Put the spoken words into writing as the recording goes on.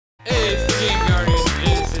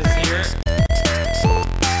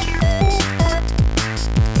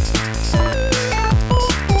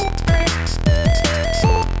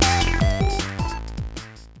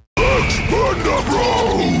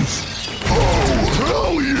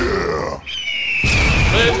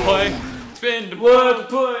Let's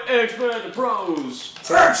play Expendabros.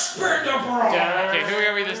 Expendabros. Okay, who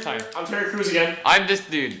are we this time? I'm Terry Crews again. I'm this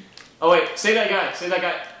dude. Oh wait, say that guy. Say that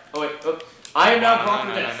guy. Oh wait. Oh. I am now Brock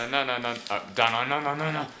Death.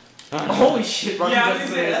 No. Holy shit, Brock Yeah,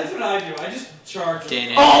 Death. that's what I do. I just charge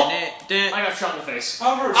him. Oh! I got shot in the face.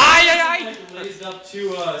 However, Aye. like raised up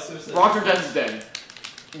to suicide. Brock Death is dead.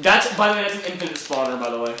 That's, by the way, that's an infinite spawner, by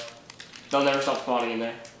the way. They'll never stop spawning in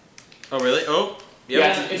there. Oh, really? Oh. Yep.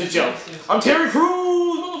 Yeah, it's a joke. I'm Terry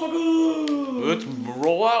Crews, motherfucker! Let's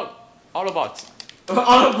roll out. Autobots.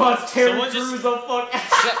 Autobots, Terry Someone Crews, just- the fuck.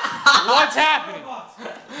 What's happening?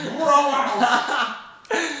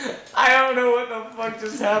 I don't know what the fuck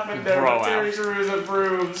just happened there, Bro but Terry out. Crews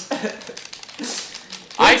approves.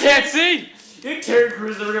 I can't see. You think Terry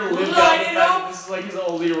Crews is ever gonna live down the fact that this is like his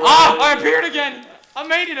only role? Ah, I appeared again. I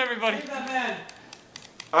made it, everybody. Save that man.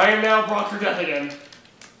 I am now Brock Death again.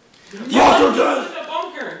 You Brock let people Death! in the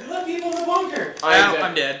bunker. You let people in the bunker.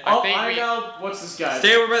 I'm dead. Oh, I think I'm we- now. What's this guy?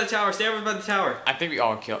 Stay over by the tower. Stay over by the tower. I think we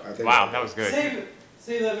all killed. I think Wow, we- that was good.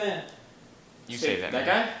 Save that man. You say that. That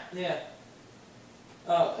man. guy? Yeah.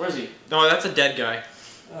 Where is he? No, that's a dead guy.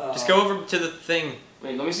 Just go over to the thing.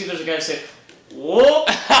 Wait, let me see if there's a guy to say. Whoop!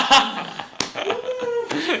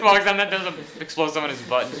 Walks down, that does an explosive on his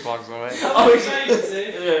butt and just walks away. Oh, he's not even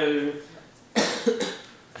safe.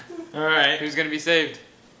 Alright. Who's gonna be saved?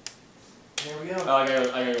 There we go. Oh, I gotta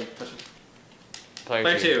go touch him.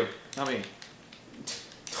 Player 2. Not me.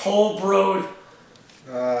 Toll Broad.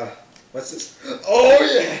 What's this? Oh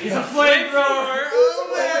yeah! He's a flamethrower!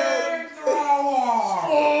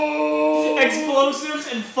 Explosives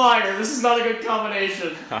and fire. This is not a good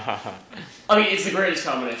combination. I mean, it's the greatest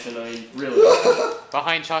combination. I mean, really.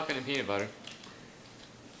 Behind chocolate and peanut butter.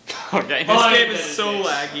 Okay. This Oh, game I is did so this.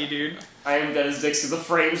 laggy, dude. I am dead as dicks because the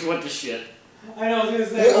frames went to shit. I know, I was gonna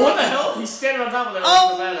say. Oh, what the hell? He's standing on top of that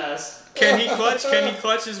like a badass. Can he clutch? Can he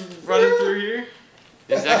clutch his running through here?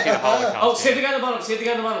 This is actually the Holocaust. Oh, save the guy on the bottom. Save the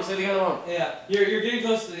guy on the bottom. Save the guy on the bottom. Yeah, you're getting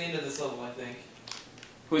close to the end of this level, I think.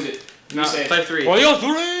 Who is it? No, Save. type 3. Player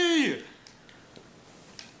 3!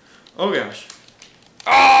 Oh gosh.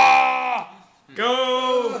 Ah!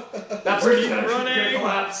 Go! That bridge is gonna running.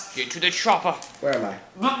 collapse. Get to the chopper. Where am I?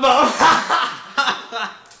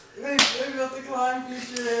 They built the climb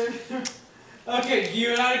feature. Okay,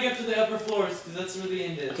 you gotta get to the upper floors because that's where the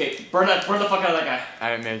end is. Okay, burn the fuck out of that guy.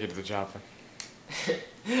 I didn't make it to the chopper.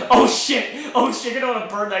 Oh shit! Oh shit! You're gonna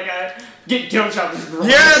wanna burn that guy. Get chop.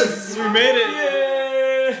 Yes! We made it!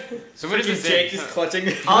 Yeah! So what is this? Jake is clutching.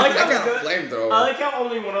 I I like how got a good- flamethrower. I like how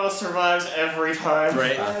only one of us survives every time.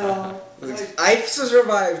 Right. I know. I've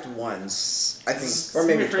survived once, I think, or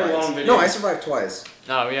maybe It's a pretty long twice. video. No, I survived twice.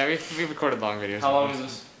 Oh yeah, we recorded long videos. How long is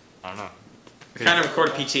this? I don't know. We kind of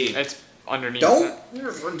record PT. It's underneath. Don't.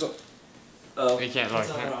 Oh. You can't look.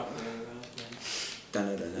 That's not rock.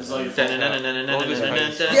 It's like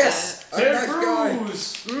Yes! I'm Terry that guy.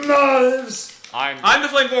 Crews! Knives! I'm the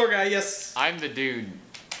flamethrower guy, yes. I'm the dude.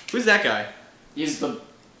 Who's that guy? He's the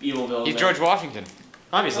evil villain. He's man. George Washington.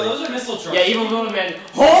 Obviously. Oh, those are missile trucks. Yeah, evil villain man.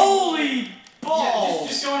 Holy balls! Yeah,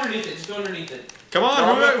 just go underneath it. Just go underneath it. Come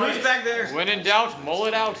on, They're all who's back there? When in doubt, mull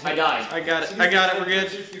it out. I died. I got it, we're good.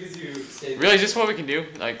 Just because you stayed. Really, is this what we can do?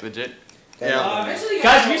 Like, legit? Yeah. Eventually you Guys,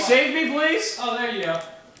 gotta can you go save me, please? up. Oh, there you go.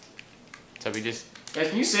 So we just... Guys,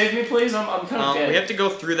 can you save me, please? I'm kind of dead. We have to go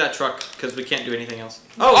through that truck because we can't do anything else.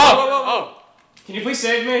 Oh! Can you please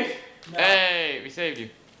save me? No. Hey, we saved you.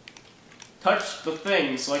 Touch the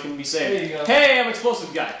thing so I can be saved. There you go. Hey, I'm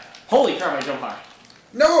explosive guy. Holy crap, I jump high.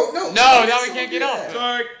 No! No, now we Someone can't do get up.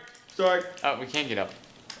 that. Sorry. Oh, we can't get up.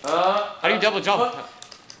 How How do you double jump?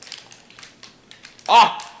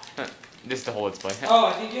 Ah! This is the whole let's play. Oh,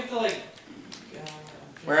 I think you have to like.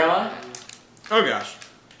 Where am I? Oh gosh.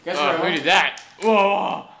 Guys, Oh, where who am I? did that?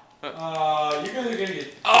 Whoa! You're gonna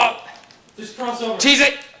get. Oh! Just cross over. Cheese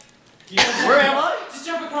it! Where am I? Just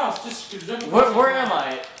jump across. Just jump across. Where am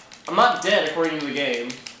I? I'm not dead according to the game.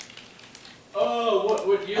 Oh,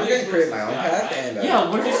 what? You're I'm the going to create my own explosive guy, path right? and. Yeah,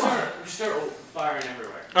 where Just am I? start firing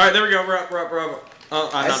everywhere. Alright, there we go. We're up. Oh,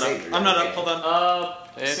 I'm I not saved up. you. I'm not up. Hold on.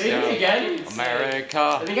 It's Save me again? I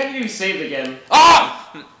America. think I need to be saved again.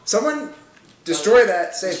 Ah! Someone destroy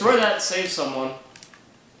that. Save. Destroy that, save someone.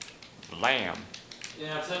 Lamb.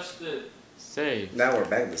 Yeah, touch the. Save. Now we're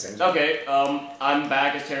back to the same spot. Okay, I'm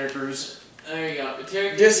back as Terry Crews. There you go. But Terry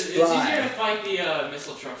Crews, Just it's fly. easier to fight the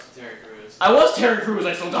missile trucks with Terry Crews. I was Terry Crews,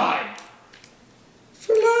 I still died.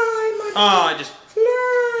 Fly, my Oh, I just.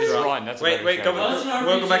 fly. Just run. That's a Wait, better wait, go strategy. That's an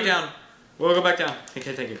We'll go back RPG. down. We'll go back down.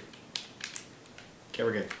 Okay, thank you. Okay,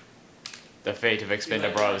 we're good. The fate of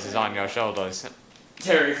Expendabros is on your shoulders.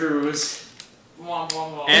 Terry Crews. Womp,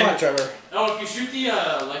 womp, womp. And- Come on, Trevor. Oh, if you shoot the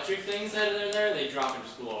electric things that are there, they drop and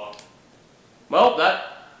just blow up. Well, that.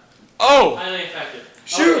 Oh! Highly effective.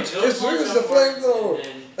 Shoot! Okay, those Just ones use are the upwards, flamethrower. and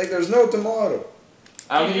then- Like there's no tomorrow.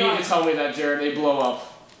 I don't think you need to tell me that, Jared. They blow up.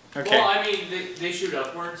 Okay. Well, I mean, they shoot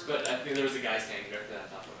upwards, but I think there was a guy standing directly on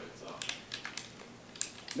top of it, so.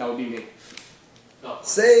 That would be me. Oh.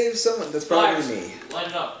 Save someone. That's probably Flags. me. Light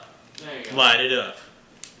it up. There you go. Light it up.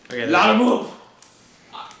 Okay. Lot of move.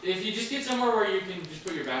 If you just get somewhere where you can just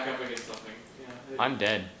put your back up against something. Yeah. I'm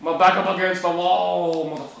dead. I'm gonna back up against the wall,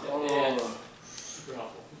 motherfucker. Yeah, it's super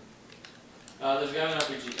helpful. There's a guy with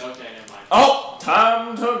an RPG. Okay, never mind. Oh,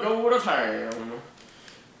 time to go to town.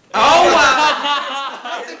 Oh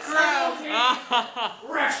wow! The crowd.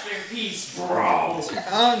 Rest in peace, bro.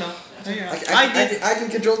 Oh no. I can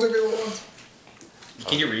control the people at once.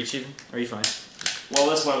 Can you reach even? Are you fine? Well,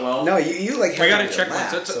 this went well. No, you like. We gotta have check your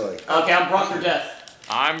once. map, That's so like. Okay, I'm brought to death.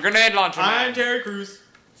 I'm grenade launcher I'm man. Terry Crews.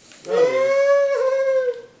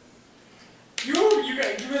 You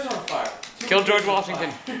guys are on fire. Kill George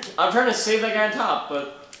Washington. I'm trying to save that guy on top,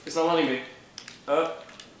 but it's not letting me.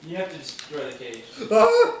 You have to destroy the cage.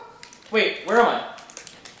 Ah! Wait, where am I?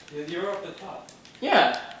 You're up at the top.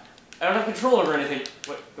 Yeah, I don't have control over anything.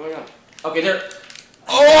 What's going on? Okay, there.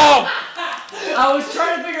 Oh! I was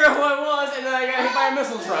trying to figure out who I was, and then I got hit by a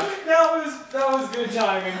missile truck. That was good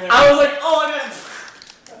timing there. I was like, oh, I got it.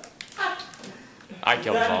 I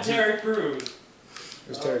killed That's Zombie. Terry Crews.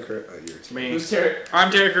 Who's Terry Crews? Oh, you're. Me. Who's Terry?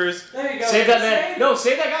 I'm Terry Crews. There you go. Save that man. No,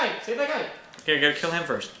 save that guy. Save that guy. Okay, I gotta kill him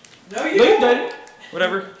first. No, you No, you didn't. didn't.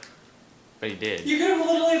 Whatever. But he did. You could have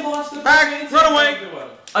literally launched the Back, fucking run away. into him.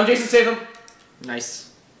 I'm Jason Statham.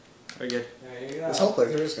 Nice. Very good. There you go. This whole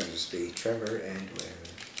playthrough is gonna just be Trevor and Larry.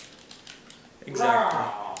 Exactly.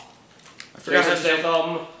 Wow. I forgot how Jason to jump.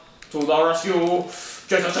 Statham to the rescue.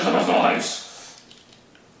 Jason Statham's lives.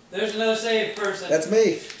 There's another save first. That's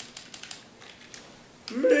me.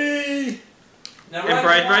 Me. Now And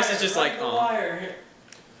ride the Bryce wire, is just ride like, the oh. wire. Here.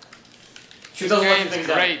 She doesn't let Game's things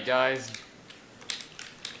down. great, guys.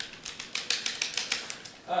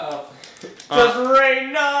 Uh-oh. Just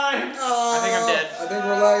rain knives. I think I'm dead. I think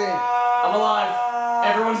we're lagging. I'm alive.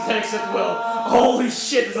 Everyone's dead except Will. Holy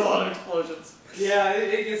shit, there's a lot of explosions. Yeah,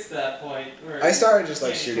 it gets to that point. Where I started just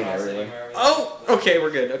like you can't shooting cross everyone. anywhere. Oh, okay,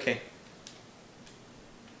 we're good. Okay.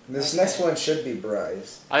 This next one should be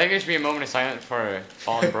Bryce. I think there should be a moment of silence for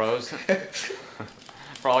fallen bros.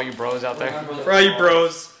 For all you bros out there. For all you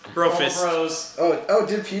bros, All brofist. bros. Oh,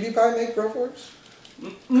 did PewDiePie make Broforce?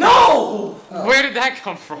 No! Oh. Where did that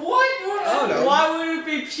come from? What? don't know. Why would it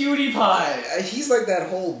be PewDiePie? He's like that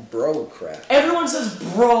whole bro crap. Everyone says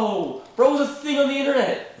bro. Bro is a thing on the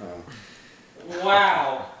internet. Oh.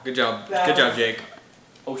 Wow. Good job. That Good job, was- Jake.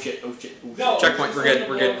 Oh shit, oh shit, oh shit. No, Checkpoint, just we're let good, it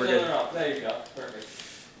we're blow good, we're each good. other up. There you go. Perfect.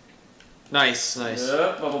 Nice, nice.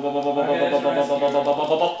 Oh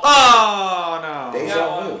Oh no.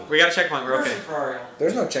 Deja vu. We got a checkpoint. We're okay. Person Ferrari.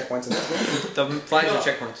 There's no checkpoints in this game. The flags are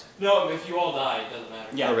checkpoints. No, if you all die, it doesn't matter.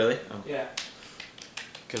 Yeah. Oh really? Oh. Yeah.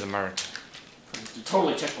 Because America.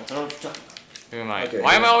 Totally checkpoints. I don't know what you're talking about. Who am I? Okay.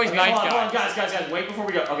 Why am I always Okay, nice hold on, guy? guys, wait before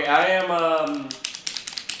we go. Okay, I am Ow.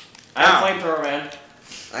 flamethrower man.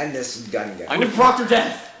 I'm this gun guy. I'm With Proctor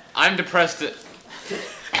Death. I'm depressed. I'm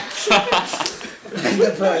You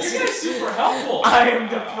depressed. guys are super helpful. I am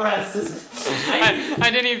depressed. I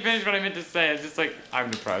didn't even finish what I meant to say. It's just like, I'm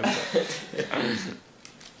depressed.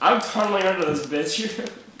 I'm tunneling under this bitch.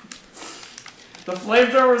 The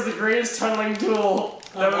flamethrower is the greatest tunneling tool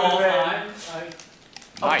that Of we've all made. time.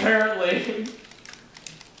 Nice. Apparently.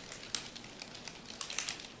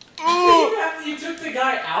 You took the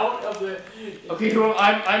guy out of the. Okay,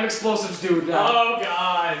 I'm explosives dude now. Oh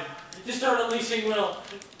god. Just start unleashing Will.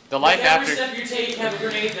 The life With every after. step you take, have a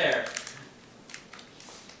grenade there.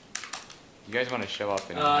 You guys want to show up?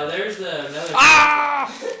 There's another.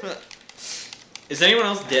 Ah! Is anyone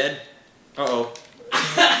else dead? Uh oh.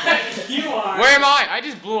 You are. Where am I? I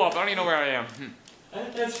just blew up. I don't even know where I am.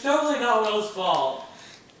 It's totally not Will's fault.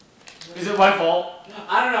 Is it my fault?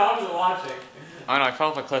 I don't know. I wasn't watching. I know. I fell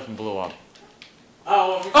off a cliff and blew up.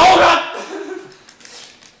 Oh. Well, Oh god!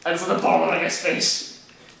 I just lit a bomb on that guy's face.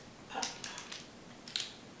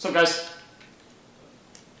 What's up, guys?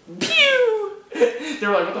 Pew! They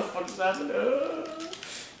were like, what the fuck just happened? He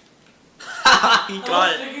I got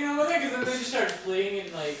was it. thinking about that because then they just started fleeing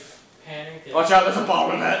and like panicked. And Watch out, there's a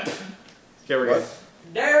bomb in that. Okay, we're good. What?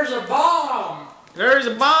 There's a bomb. There's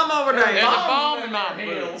a bomb over There's a there. bomb in my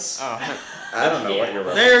heels. boots. Oh. I don't know what you're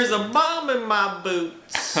referencing. There's a bomb in my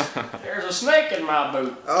boots. There's a snake in my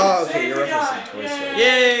boot. Oh, okay, Save you're the guy. referencing Toy Story.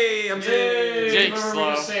 Yay! I'm Yay! saying. Jake's Whatever slow.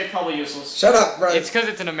 we just say, probably useless. Shut up, bro. It's because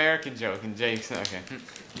it's an American joke, and Jake's okay.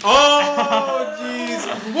 Oh, jeez.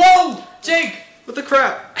 Whoa! Jake! What the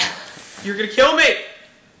crap? You're gonna kill me!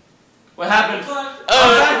 What happened? But-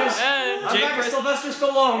 I'm back as Jake I'm back as pressed- Sylvester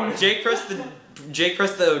Stallone. Jake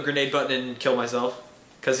pressed the grenade button and killed myself.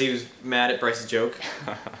 Because he was mad at Bryce's joke.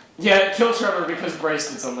 Yeah, kill Trevor because Bryce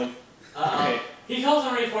did something. Okay. He calls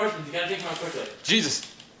on reinforcements. You gotta take him out quickly. Jesus.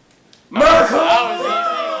 Miracle!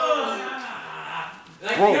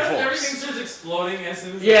 Like, Roll because force. everything starts exploding as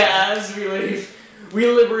soon as Yeah, as we leave, we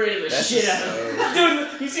liberated the That's shit just out of him.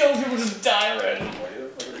 Dude, you see all the people just die randomly.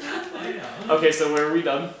 I know. Okay, so where are we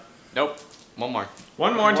done? Nope. One more.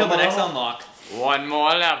 One more until the next Wow. unlock. One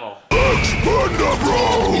more level.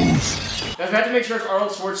 Expendabros! We have to make sure it's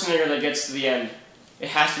Arnold Schwarzenegger that gets to the end. It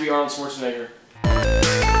has to be Arnold Schwarzenegger.